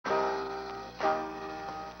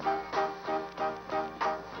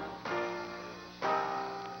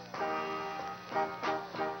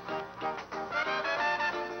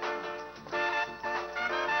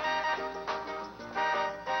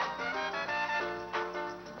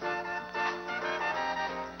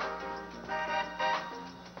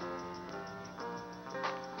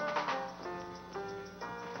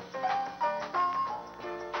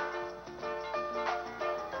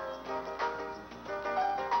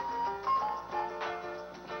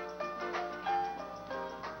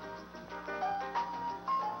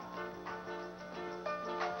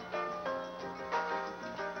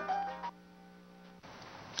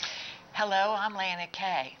Hello, I'm Lana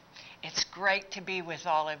Kay. It's great to be with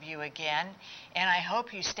all of you again, and I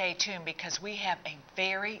hope you stay tuned because we have a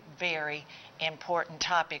very, very important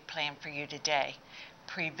topic planned for you today,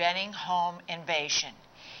 preventing home invasion.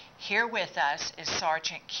 Here with us is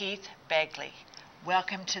Sergeant Keith Begley.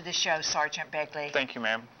 Welcome to the show, Sergeant Begley. Thank you,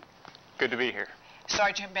 ma'am. Good to be here.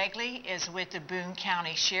 Sergeant Begley is with the Boone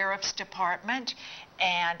County Sheriffs Department,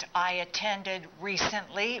 and I attended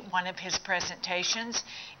recently one of his presentations.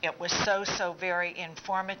 It was so very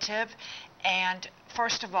informative. And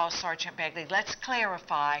first of all, Sergeant Begley, let's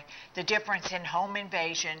clarify the difference in home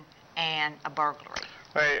invasion and a burglary.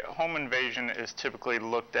 Right. Home invasion is typically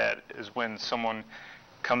looked at as when someone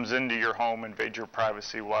comes into your home, invade your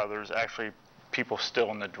privacy while there's actually people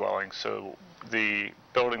still in the dwelling. So the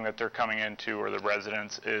building that they're coming into or the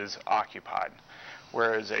residence is occupied,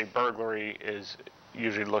 whereas a burglary is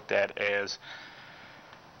usually looked at as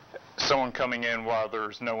someone coming in while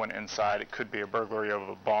there's no one inside. It could be a burglary of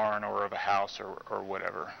a barn or of a house or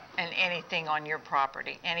whatever. And anything on your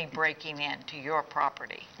property, any breaking into your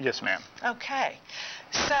property. Yes, ma'am. Okay.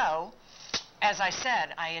 So, as I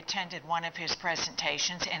said, I attended one of his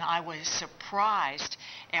presentations, and I was surprised.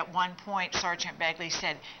 At one point, Sergeant Begley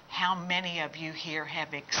said, how many of you here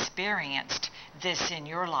have experienced this in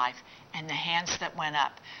your life? And the hands that went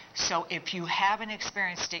up. So if you haven't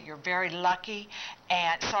experienced it, you're very lucky.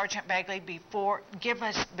 And Sergeant Begley,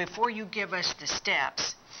 before you give us the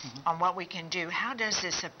steps on what we can do, how does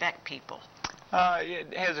this affect people?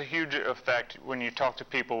 It has a huge effect when you talk to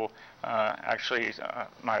people.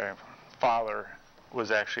 My father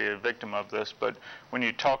was actually a victim of this, but when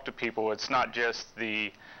you talk to people, it's not just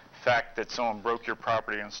the fact that someone broke your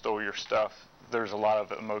property and stole your stuff. There's a lot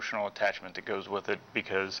of emotional attachment that goes with it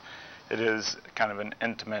because it is kind of an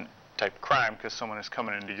intimate type crime because someone is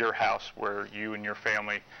coming into your house where you and your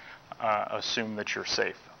family assume that you're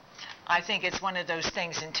safe. I think it's one of those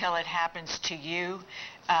things, until it happens to you,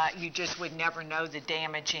 you just would never know the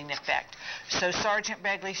damaging effect. So Sergeant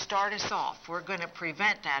Begley, start us off. We're going to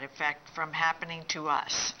prevent that effect from happening to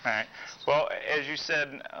us. All right. Well, as you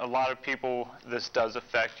said, a lot of people this does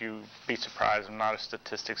affect. You'd be surprised. I'm not a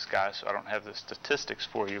statistics guy, so I don't have the statistics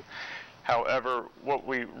for you. However, what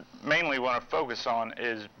we mainly want to focus on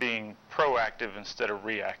is being proactive instead of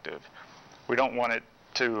reactive. We don't want it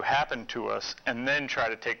to happen to us and then try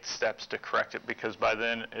to take the steps to correct it, because by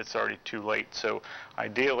then it's already too late. So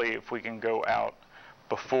ideally, if we can go out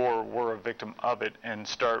before we're a victim of it and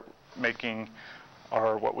start making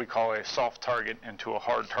our what we call a soft target into a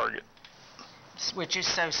hard target. Which is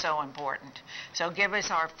so important. So give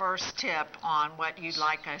us our first tip on what you'd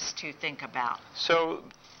like us to think about. So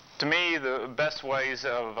to me, the best ways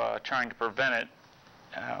of trying to prevent it,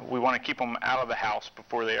 we want to keep them out of the house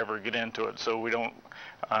before they ever get into it. So we don't,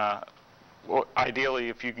 ideally,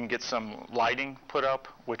 if you can get some lighting put up,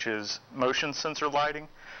 which is motion sensor lighting,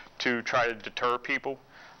 to try to deter people.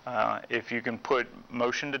 If you can put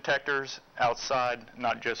motion detectors outside,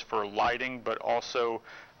 not just for lighting, but also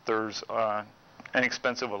there's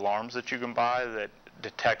inexpensive alarms that you can buy that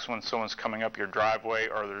detects when someone's coming up your driveway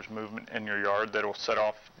or there's movement in your yard that will set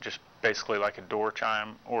off just basically like a door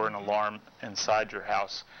chime or an alarm inside your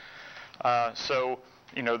house. So,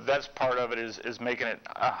 you know, that's part of it is making it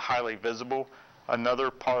highly visible. Another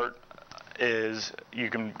part is you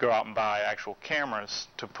can go out and buy actual cameras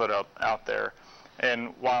to put up out there.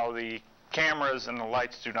 And while the cameras and the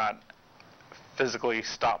lights do not physically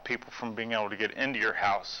stop people from being able to get into your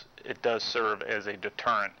house, it does serve as a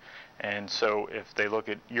deterrent. And so if they look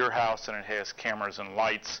at your house and it has cameras and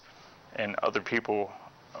lights and other people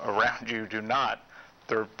around you do not,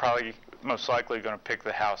 they're probably most likely going to pick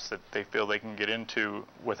the house that they feel they can get into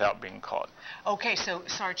without being caught. Okay, so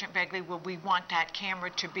Sergeant Begley, will we want that camera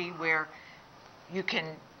to be where you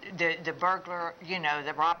can, the burglar, you know,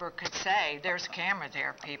 the robber could say, there's a camera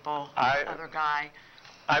there, people, other guy.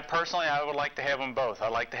 I would like to have them both.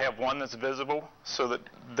 I'd like to have one that's visible so that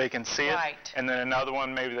they can see it, and then another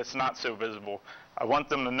one maybe that's not so visible. I want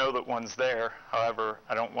them to know that one's there. However,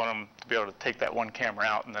 I don't want them to be able to take that one camera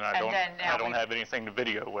out and then I don't have anything to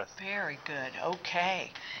video with. Very good.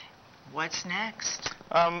 Okay. What's next?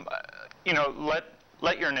 You know,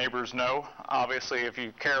 let your neighbors know. Obviously, if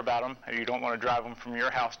you care about them, you don't want to drive them from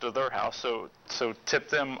your house to their house. So tip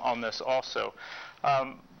them on this also.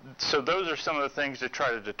 So those are some of the things to try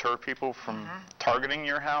to deter people from targeting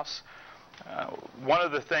your house. One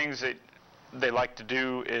of the things that they like to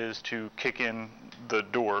do is to kick in the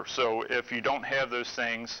door. So if you don't have those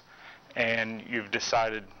things and you've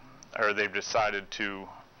decided, or they've decided to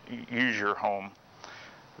use your home,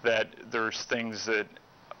 that there's things that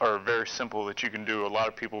are very simple that you can do. A lot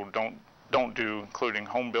of people don't don't do, including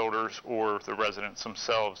home builders or the residents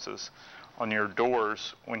themselves, is on your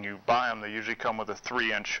doors, when you buy them, they usually come with a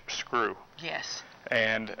 3-inch screw. Yes.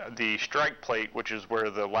 And the strike plate, which is where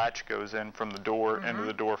the latch goes in from the door into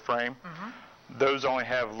the door frame, those only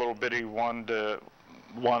have a little bitty 1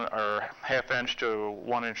 or half-inch to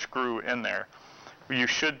 1-inch screw in there. You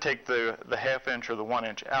should take the half-inch or the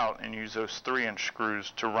 1-inch out and use those 3-inch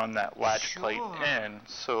screws to run that latch plate in,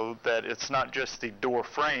 so that it's not just the door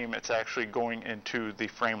frame, it's actually going into the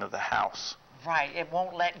frame of the house. Right, it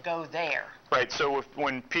won't let go there. Right, so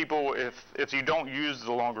if you don't use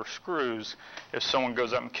the longer screws, if someone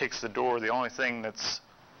goes up and kicks the door, the only thing that's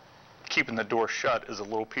keeping the door shut is a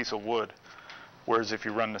little piece of wood. Whereas if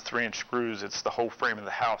you run the 3-inch screws, it's the whole frame of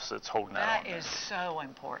the house that's holding that on there. That is so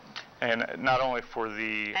important. And not only for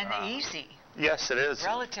the... And easy. Yes, it is.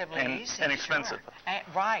 Relatively easy. And expensive. Sure.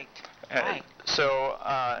 Right. Right. So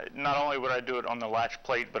not only would I do it on the latch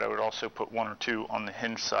plate, but I would also put 1 or 2 on the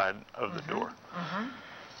hinge side of the door.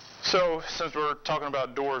 So since we're talking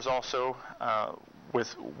about doors also,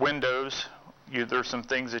 with windows, there's some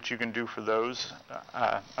things that you can do for those.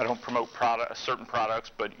 I don't promote certain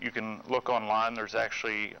products, but you can look online. There's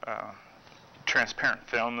actually transparent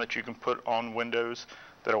film that you can put on windows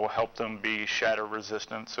that will help them be shatter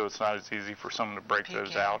resistant, so it's not as easy for someone to break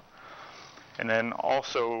those out. And then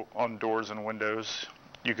also on doors and windows,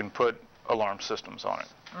 you can put alarm systems on it.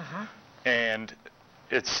 And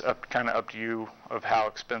it's kind of up to you of how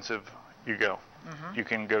expensive you go. You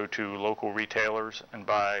can go to local retailers and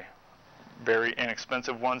buy very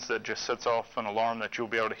inexpensive ones that just sets off an alarm that you'll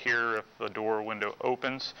be able to hear if the door or window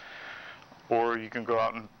opens, or you can go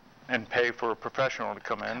out and pay for a professional to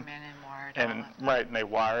come in and wire it all up. Right, and they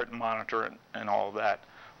wire it and monitor it and all of that.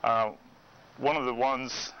 One of the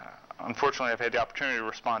ones, unfortunately, I've had the opportunity to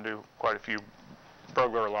respond to quite a few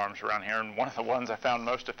burglar alarms around here, and one of the ones I found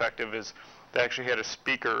most effective is they actually had a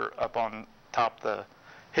speaker up on top,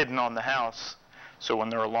 hidden on the house, so when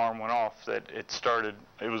their alarm went off, that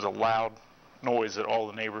it was a loud noise that all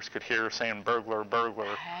the neighbors could hear saying burglar,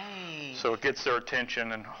 burglar. Hey. So it gets their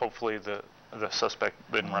attention, and hopefully the suspect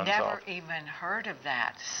then runs off. Never even heard of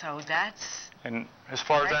that. So that's and as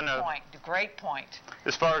far as I know, great point.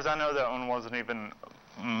 As far as I know, that one wasn't even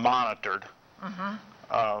monitored.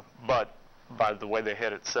 But by the way they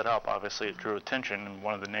had it set up, obviously it drew attention, and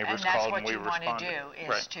one of the neighbors called and we responded. And that's what you want to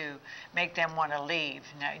do, is to make them want to leave.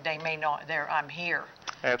 Now, they may not, I'm here.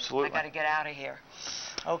 Absolutely. I got to get out of here.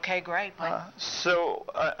 Okay, great. So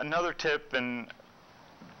another tip, and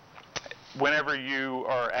whenever you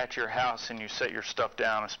are at your house and you set your stuff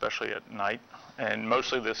down, especially at night, and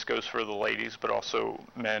mostly this goes for the ladies, but also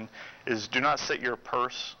men, is do not set your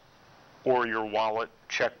purse or your wallet,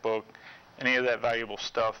 checkbook, any of that valuable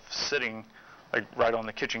stuff sitting like right on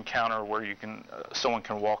the kitchen counter where you can, someone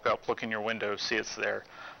can walk up, look in your window, see it's there.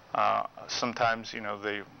 Sometimes,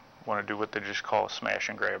 they want to do what they just call a smash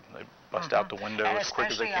and grab. They bust out the window as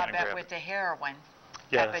quick as they can and grab. Especially, I bet, with the heroin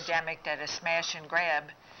epidemic, that a smash and grab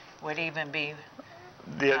would even be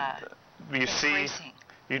increasing.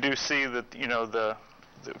 You do see that, the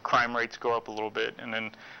crime rates go up a little bit, and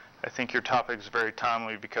then I think your topic is very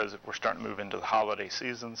timely because we're starting to move into the holiday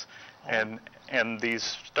seasons, and these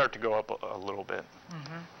start to go up a little bit.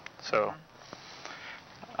 So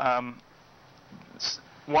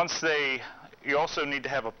you also need to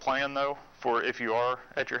have a plan, though, for if you are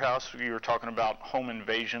at your house. You were talking about home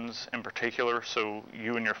invasions in particular, so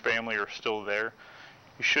you and your family are still there.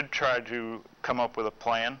 You should try to come up with a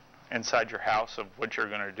plan inside your house of what you're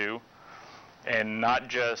going to do, and not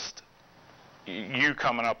just you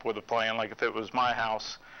coming up with a plan. Like if it was my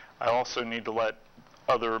house, I also need to let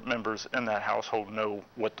other members in that household know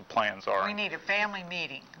what the plans are. We need a family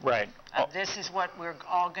meeting. Right. This is what we're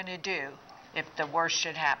all going to do if the worst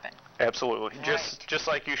should happen. Absolutely. Right. Just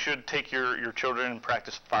like you should take your children and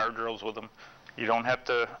practice fire drills with them. You don't have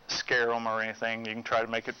to scare them or anything. You can try to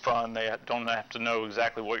make it fun. They don't have to know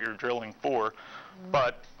exactly what you're drilling for.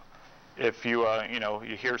 But if you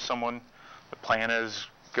you hear someone, the plan is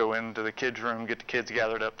go into the kids' room, get the kids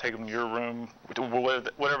gathered up, take them to your room,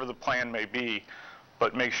 whatever the plan may be,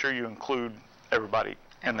 but make sure you include everybody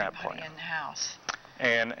in that plan. In the house.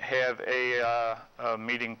 And have a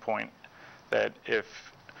meeting point that if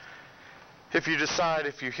you decide,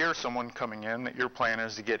 if you hear someone coming in, that your plan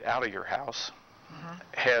is to get out of your house,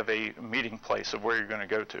 have a meeting place of where you're going to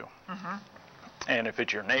go to. And if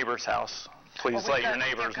it's your neighbor's house, please let your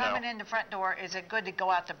neighbors know. If you're coming in the front door, is it good to go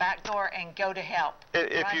out the back door and go to help? Run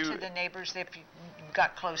to the neighbors if you've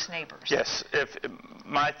got close neighbors. Yes.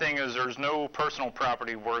 My thing is there's no personal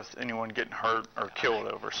property worth anyone getting hurt or killed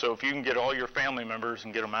over. So if you can get all your family members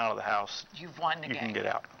and get them out of the house, you've won the game. You can get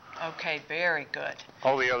out. Okay, very good.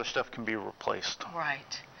 All the other stuff can be replaced.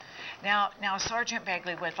 Right. Now, Sergeant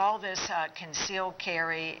Begley, with all this concealed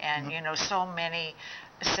carry and, so many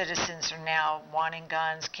citizens are now wanting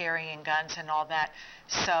guns, carrying guns and all that,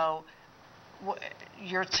 so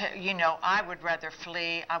I would rather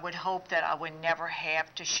flee. I would hope that I would never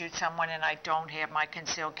have to shoot someone, and I don't have my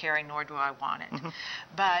concealed carry, nor do I want it.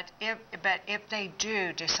 But if they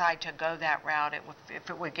do decide to go that route, if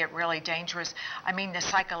it would get really dangerous, I mean, the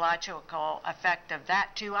psychological effect of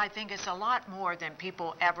that too, I think, is a lot more than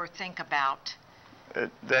people ever think about.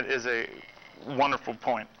 That is a wonderful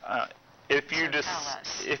point. If you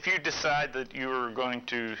decide that you are going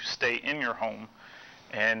to stay in your home,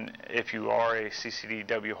 and if you are a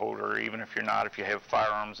CCDW holder, or even if you're not, if you have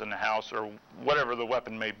firearms in the house or whatever the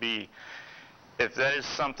weapon may be, if that is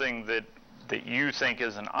something that you think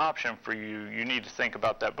is an option for you, you need to think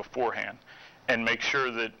about that beforehand and make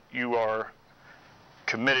sure that you are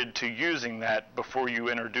committed to using that before you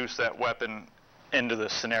introduce that weapon into the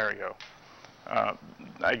scenario.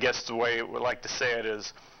 I guess the way I would like to say it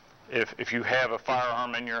is, if you have a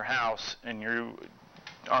firearm in your house and you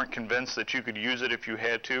aren't convinced that you could use it if you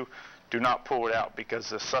had to, do not pull it out,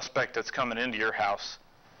 because the suspect that's coming into your house,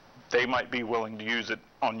 they might be willing to use it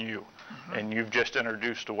on you, and you've just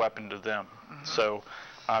introduced a weapon to them. So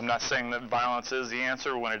I'm not saying that violence is the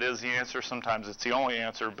answer. When it is the answer, sometimes it's the only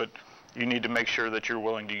answer, but you need to make sure that you're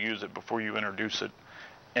willing to use it before you introduce it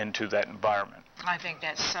into that environment. I think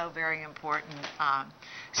that's so very important,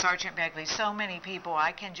 Sergeant Begley. So many people,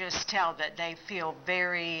 I can just tell that they feel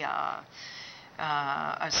very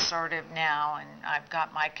assertive now, and I've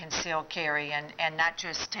got my concealed carry, and that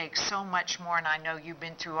just takes so much more, and I know you've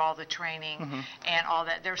been through all the training and all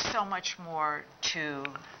that. There's so much more to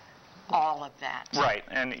all of that. Right,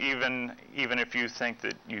 and even if you think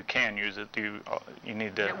that you can use it, you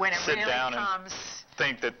need to sit down and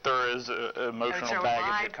think that there is emotional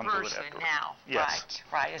baggage that comes with it afterwards. Now. Yes.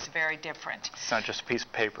 Right, it's very different. It's not just a piece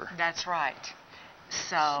of paper. That's right.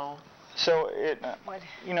 So it,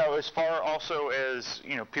 as far also as,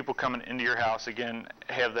 people coming into your house, again,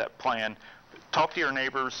 have that plan. Talk to your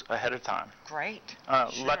neighbors ahead of time. Great.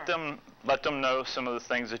 Sure. Let them know some of the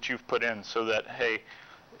things that you've put in, so that, hey,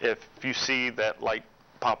 if you see that light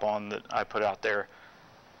pop on that I put out there,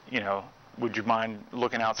 would you mind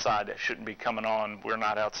looking outside? That shouldn't be coming on. We're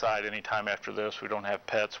not outside anytime after this. We don't have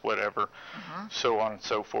pets, whatever, so on and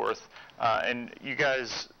so forth. And you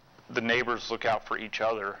guys, the neighbors, look out for each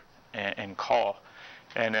other and call.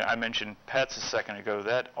 And I mentioned pets a second ago.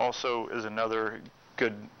 That also is another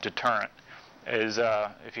good deterrent, is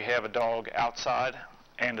if you have a dog outside,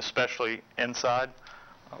 and especially inside,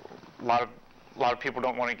 a lot of people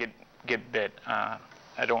don't want to get bit.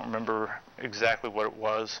 I don't remember exactly what it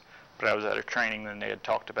was, but I was at a training and they had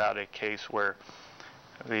talked about a case where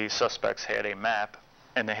the suspects had a map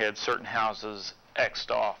and they had certain houses X'd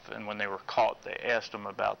off, and when they were caught, they asked them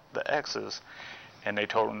about the X's, and they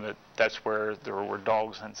told them that that's where there were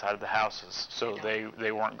dogs inside of the houses, so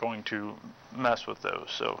they weren't going to mess with those.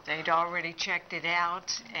 So they'd already checked it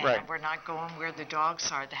out, and we're not going where the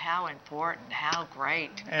dogs are. How important, how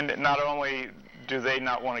great. And not only do they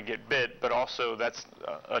not want to get bit, but also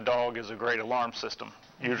a dog is a great alarm system.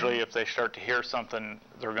 Usually if they start to hear something,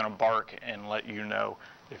 they're going to bark and let you know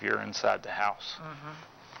if you're inside the house.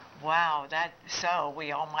 Wow, so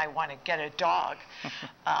we all might want to get a dog.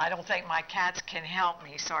 I don't think my cats can help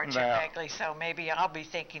me, Sergeant Begley, so maybe I'll be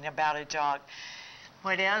thinking about a dog.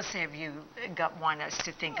 What else have you want us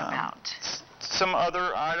to think about? Some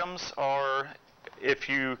other items are, if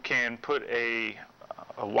you can put a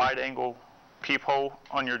wide-angle peephole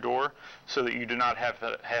on your door so that you do not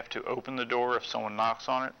have to open the door if someone knocks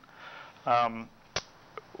on it.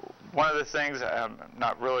 One of the things I'm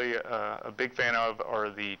not really a big fan of are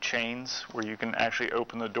the chains, where you can actually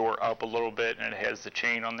open the door up a little bit and it has the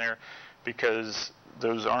chain on there, because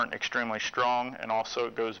those aren't extremely strong, and also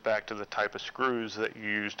it goes back to the type of screws that you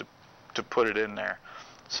use to put it in there.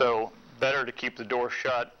 So better to keep the door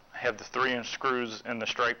shut, have the 3-inch screws in the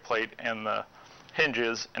strike plate and the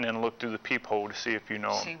hinges, and then look through the peephole to see if you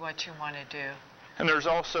know them. See what you want to do. And there's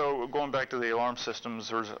also, going back to the alarm systems,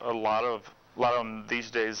 there's a lot of them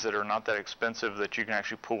these days that are not that expensive, that you can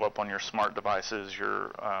actually pull up on your smart devices,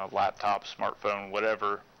 your laptop, smartphone,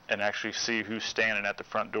 whatever, and actually see who's standing at the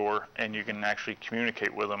front door, and you can actually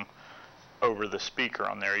communicate with them over the speaker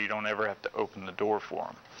on there. You don't ever have to open the door for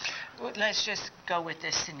them. Well, let's just go with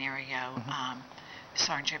this scenario,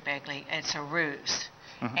 Sergeant Begley. It's a ruse.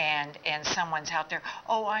 And someone's out there,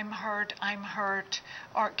 oh, I'm hurt,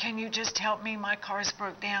 or can you just help me, my car's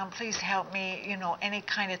broke down, please help me, any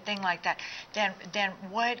kind of thing like that. Then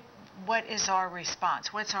what what is our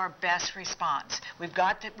response? What's our best response? We've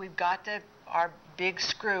got our big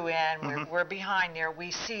screw in. We're behind there.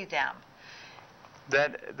 We see them.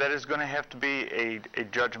 That is going to have to be a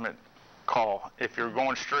judgment call. If you're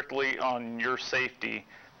going strictly on your safety,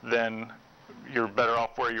 then you're better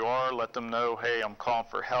off where you are. Let them know, hey, I'm calling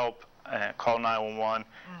for help. Call 911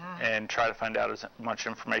 and try to find out as much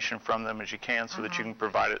information from them as you can so that you can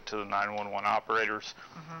provide it to the 911 operators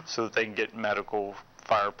so that they can get medical,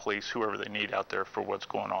 fire, police, whoever they need out there for what's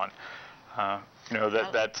going on.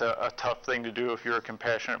 That's a tough thing to do if you're a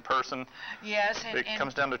compassionate person. Yes, it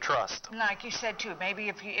comes down to trust. Like you said too, maybe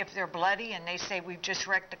if they're bloody and they say we've just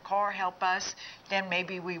wrecked the car, help us, then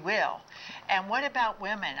maybe we will. And what about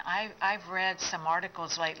women? I've read some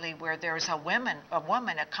articles lately where there's a woman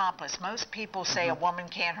accomplice. Most people say a woman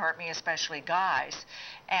can't hurt me, especially guys.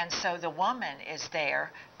 And so the woman is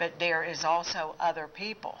there, but there is also other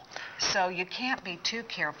people. So you can't be too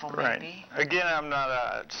careful, maybe. Right. Again, I'm not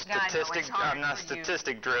a statistic. I'm not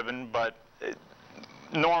statistic driven, but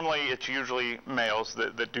normally it's usually males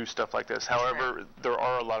that do stuff like this. However, there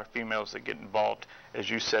are a lot of females that get involved. As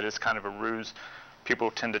you said, it's kind of a ruse.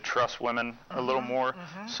 People tend to trust women a little more.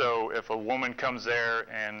 So if a woman comes there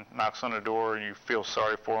and knocks on the door and you feel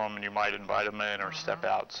sorry for them, and you might invite them in or step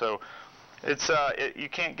out. So it's you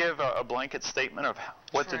can't give a blanket statement of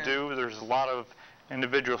what to do. There's a lot of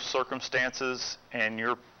individual circumstances and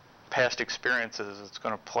your past experiences that's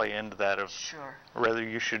going to play into that of whether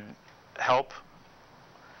you should help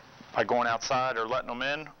by going outside or letting them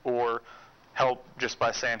in, or help just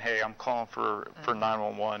by saying, hey, I'm calling for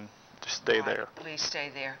 911, just stay there. Please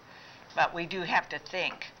stay there. But we do have to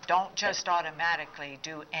think. Don't just automatically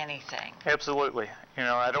do anything. Absolutely.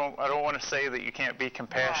 I don't want to say that you can't be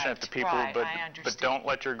compassionate to people, but don't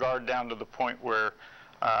let your guard down to the point where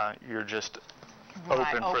you're just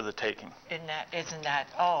open for the taking. Isn't that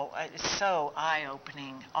it's so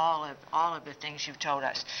eye-opening, all of the things you've told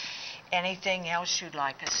us. Anything else you'd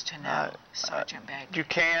like us to know, Sergeant Begley? You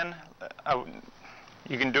can.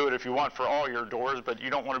 You can do it if you want for all your doors, but you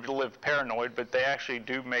don't want to live paranoid. But they actually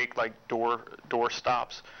do make like door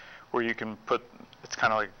stops where you can put. It's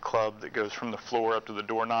kind of like a club that goes from the floor up to the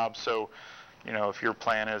doorknob. So, if your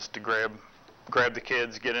plan is to grab the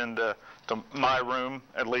kids, get into my room,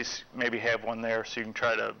 at least maybe have one there so you can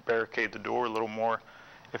try to barricade the door a little more.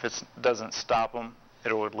 If it doesn't stop them,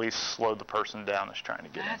 it'll at least slow the person down that's trying to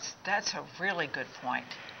get in. That's a really good point.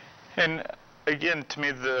 And again, to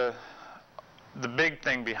me, the big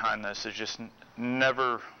thing behind this is just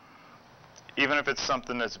never, even if it's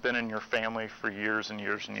something that's been in your family for years and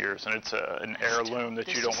years and years, and it's an heirloom that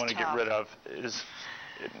you don't want to get rid of,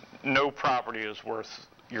 no property is worth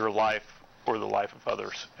your life or the life of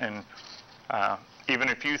others. And even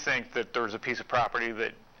if you think that there's a piece of property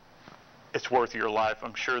that it's worth your life,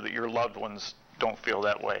 I'm sure that your loved ones don't feel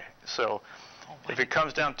that way. So if it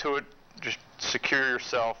comes down to it, just secure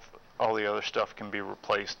yourself. All the other stuff can be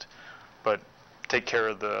replaced, but take care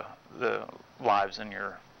of the lives in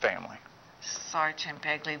your family. Sergeant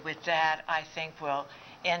Begley, with that, I think we'll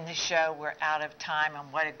end the show. We're out of time,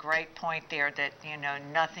 and what a great point there that,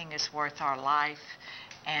 nothing is worth our life.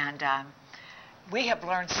 And we have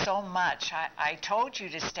learned so much. I told you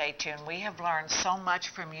to stay tuned. We have learned so much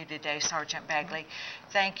from you today, Sergeant Begley.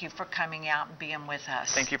 Thank you for coming out and being with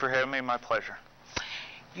us. Thank you for having me. My pleasure.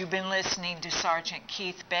 You've been listening to Sergeant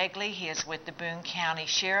Keith Begley. He is with the Boone County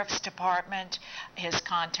Sheriff's Department. His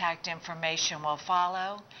contact information will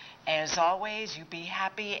follow. As always, you be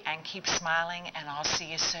happy and keep smiling, and I'll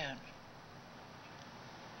see you soon.